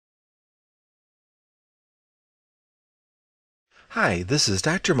Hi, this is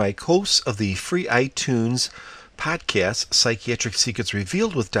Dr. Mike, host of the free iTunes podcast, Psychiatric Secrets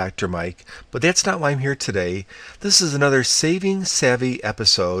Revealed with Dr. Mike, but that's not why I'm here today. This is another Saving Savvy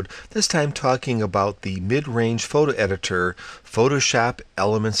episode, this time talking about the mid-range photo editor, Photoshop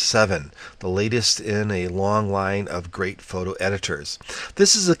Element 7, the latest in a long line of great photo editors.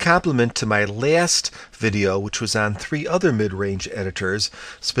 This is a complement to my last video, which was on 3 other mid-range editors,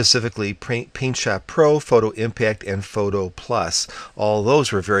 specifically PaintShop Pro, Photo Impact, and Photo Plus. All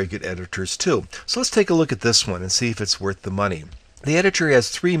those were very good editors too. So let's take a look at this one and see if it's worth the money. The editor has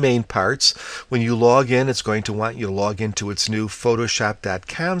 3 main parts. When you log in, it's going to want you to log into its new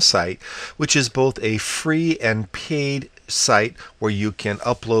Photoshop.com site, which is both a free and paid site where you can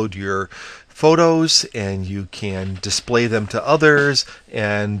upload your photos and you can display them to others,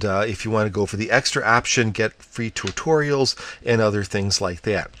 and if you want to go for the extra option, get free tutorials and other things like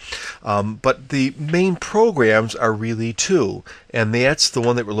that. But the main programs are really 2, and that's the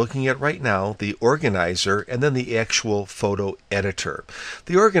one that we're looking at right now, the organizer, and then the actual photo editor.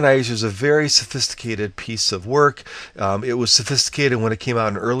 The organizer is a very sophisticated piece of work. It was sophisticated when it came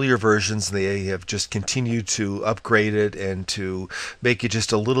out in earlier versions, and they have just continued to upgrade it and to make it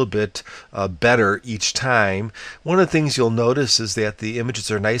just a little bit better each time. One of the things you'll notice is that the images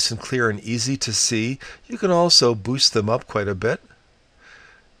are nice and clear and easy to see. You can also boost them up quite a bit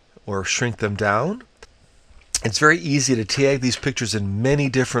or shrink them down. It's very easy to tag these pictures in many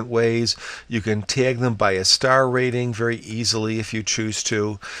different ways. You can tag them by a star rating very easily if you choose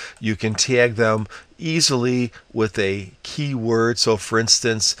to. You can tag them easily with a keyword. So for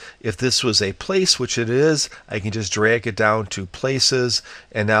instance, if this was a place, which it is, I can just drag it down to places,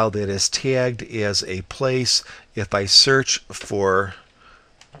 and now that is tagged as a place. If I search for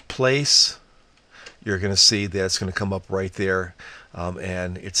place, you're going to see that it's going to come up right there,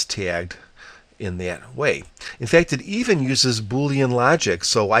 and it's tagged in that way. In fact, it even uses Boolean logic.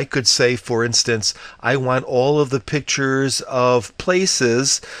 So I could say, for instance, I want all of the pictures of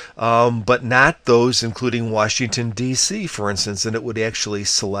places, but not those including Washington, D.C., for instance, and it would actually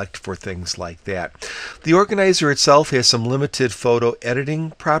select for things like that. The organizer itself has some limited photo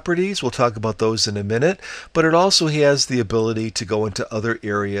editing properties. We'll talk about those in a minute, but it also has the ability to go into other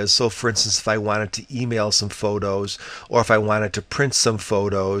areas. So for instance, if I wanted to email some photos, or if I wanted to print some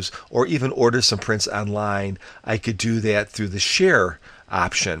photos, or even order some prints online, I could do that through the share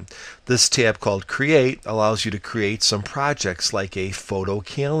option. This tab called Create allows you to create some projects like a photo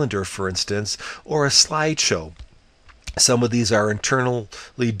calendar, for instance, or a slideshow. Some of these are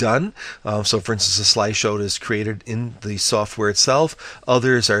internally done. So for instance, a slideshow is created in the software itself.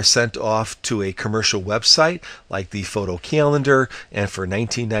 Others are sent off to a commercial website like the photo calendar, and for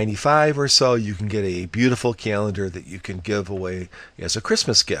 $19.95 or so you can get a beautiful calendar that you can give away as a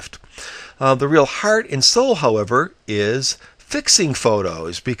Christmas gift. The real heart and soul, however, is fixing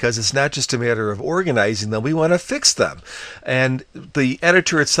photos, because it's not just a matter of organizing them, we want to fix them. And the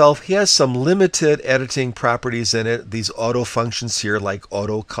editor itself has some limited editing properties in it. These auto functions here, like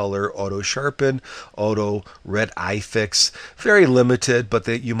auto color, auto sharpen, auto red eye fix, very limited, but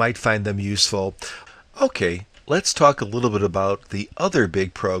that you might find them useful. Okay, let's talk a little bit about the other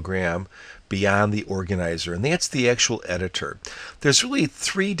big program beyond the organizer, and that's the actual editor. There's really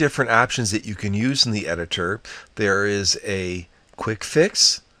 3 different options that you can use in the editor. There is a quick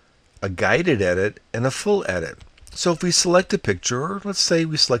fix, a guided edit, and a full edit. So if we select a picture, or let's say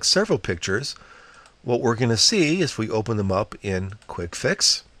we select several pictures, what we're going to see is if we open them up in quick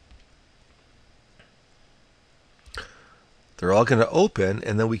fix, they're all going to open,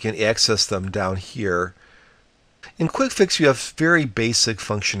 and then we can access them down here. In Quick Fix, you have very basic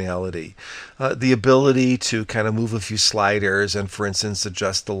functionality. The ability to kind of move a few sliders and, for instance,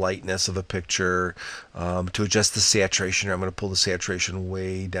 adjust the lightness of a picture, to adjust the saturation. I'm going to pull the saturation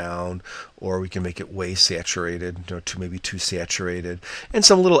way down, or we can make it way saturated, to maybe too saturated. And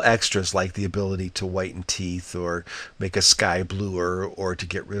some little extras like the ability to whiten teeth, or make a sky bluer, or to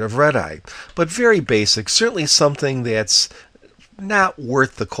get rid of red eye. But very basic, certainly something that's not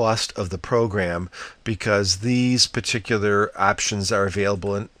worth the cost of the program, because these particular options are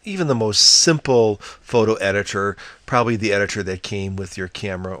available in even the most simple photo editor, probably the editor that came with your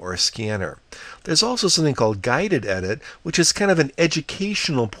camera or scanner. There's also something called Guided Edit, which is kind of an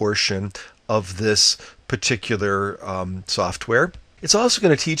educational portion of this particular software. It's also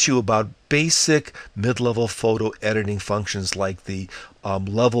going to teach you about basic mid-level photo editing functions like the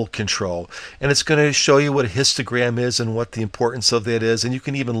level control. And it's going to show you what a histogram is and what the importance of that is. And you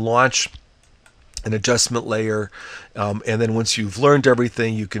can even launch an adjustment layer. And then once you've learned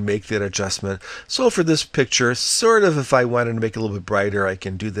everything, you can make that adjustment. So for this picture, sort of if I wanted to make it a little bit brighter, I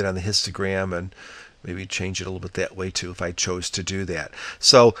can do that on the histogram and maybe change it a little bit that way too if I chose to do that.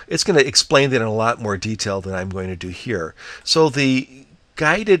 So it's going to explain that in a lot more detail than I'm going to do here. So the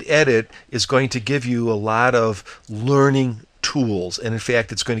guided edit is going to give you a lot of learning tools, and in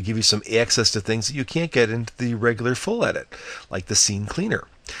fact it's going to give you some access to things that you can't get into the regular full edit, like the scene cleaner.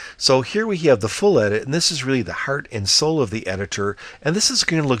 So here we have the full edit, and this is really the heart and soul of the editor, and this is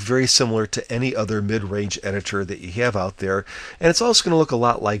going to look very similar to any other mid-range editor that you have out there, and it's also going to look a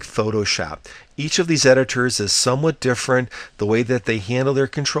lot like Photoshop. Each of these editors is somewhat different. The way that they handle their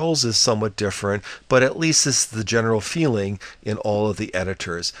controls is somewhat different, but at least this is the general feeling in all of the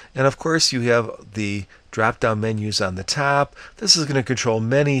editors. And of course you have the drop-down menus on the top. This is going to control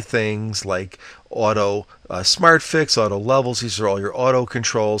many things like auto smart fix, auto levels. These are all your auto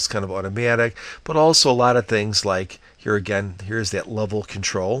controls, kind of automatic, but also a lot of things like here again, here's that level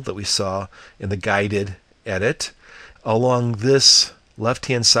control that we saw in the guided edit. Along this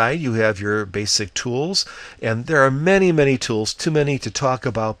left-hand side, you have your basic tools, and there are many tools, too many to talk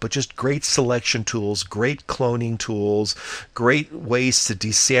about, but just great selection tools, great cloning tools, great ways to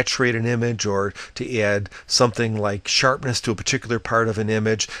desaturate an image or to add something like sharpness to a particular part of an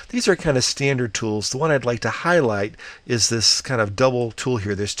image. These are kind of standard tools. The one I'd like to highlight is this kind of double tool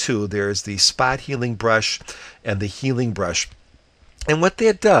here. There's two. There's the spot healing brush and the healing brush. And what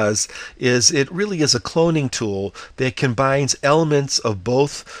that does is it really is a cloning tool that combines elements of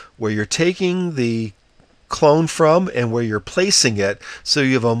both where you're taking the clone from and where you're placing it, so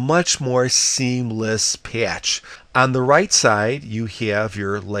you have a much more seamless patch. On the right side, you have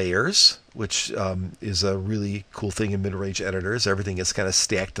your layers, which is a really cool thing in mid-range editors. Everything is kind of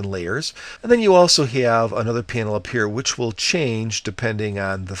stacked in layers. And then you also have another panel up here which will change depending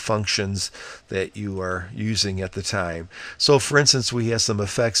on the functions that you are using at the time. So for instance, we have some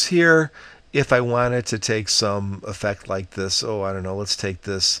effects here. If I wanted to take some effect like this, oh, I don't know, let's take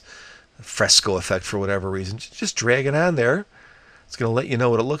this fresco effect for whatever reason, just drag it on there. It's going to let you know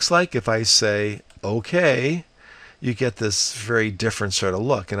what it looks like. If I say OK, you get this very different sort of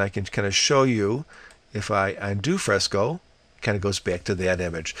look, and I can kind of show you if I undo fresco, kind of goes back to that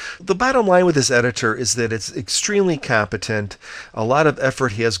image. The bottom line with this editor is that it's extremely competent. A lot of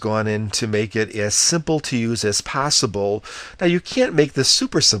effort has gone in to make it as simple to use as possible. Now you can't make this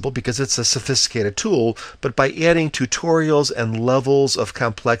super simple because it's a sophisticated tool, but by adding tutorials and levels of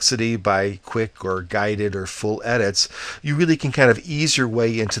complexity by quick or guided or full edits, you really can kind of ease your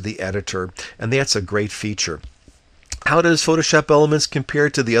way into the editor, and that's a great feature. How does Photoshop Elements compare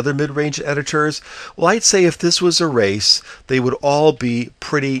to the other mid-range editors? Well, I'd say if this was a race, they would all be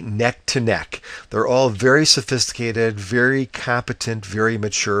pretty neck to neck. They're all very sophisticated, very competent, very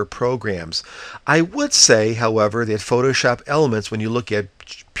mature programs. I would say, however, that Photoshop Elements, when you look at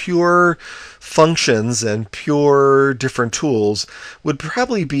pure functions and pure different tools, would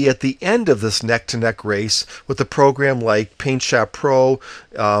probably be at the end of this neck-to-neck race, with a program like Paint Shop Pro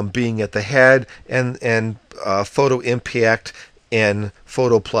being at the head and Photo Impact and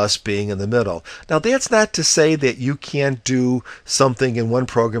Photo Plus being in the middle. Now that's not to say that you can't do something in one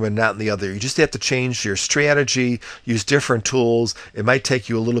program and not in the other. You just have to change your strategy, use different tools. It might take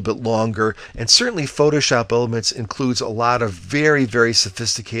you a little bit longer, and certainly Photoshop Elements includes a lot of very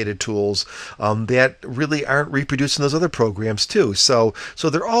sophisticated tools that really aren't reproduced in those other programs too. So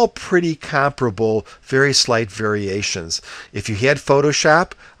they're all pretty comparable, very slight variations. If you had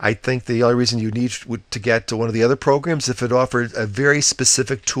Photoshop, I think the only reason you need to get to one of the other programs if it offered a very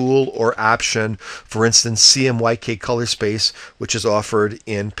specific tool or option. For instance, CMYK color space, which is offered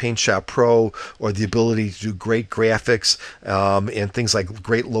in Paint Shop Pro, or the ability to do great graphics and things like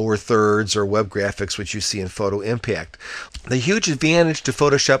great lower thirds or web graphics, which you see in Photo Impact. The huge advantage to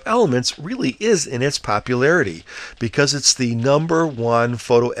Photoshop Elements really is in its popularity, because it's the #1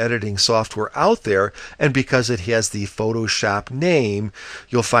 photo editing software out there, and because it has the Photoshop name.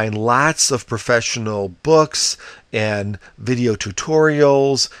 You'll find lots of professional books and video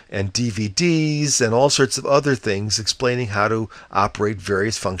tutorials and DVDs and all sorts of other things explaining how to operate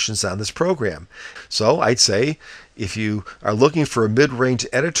various functions on this program. So I'd say if you are looking for a mid-range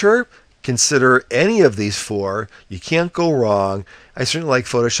editor, consider any of these four. You can't go wrong. I certainly like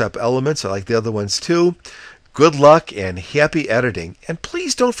Photoshop Elements. I like the other ones too. Good luck and happy editing. And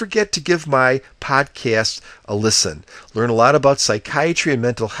please don't forget to give my podcast a listen. Learn a lot about psychiatry and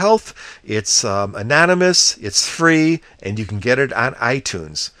mental health. It's anonymous, it's free, and you can get it on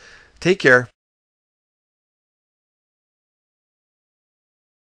iTunes. Take care.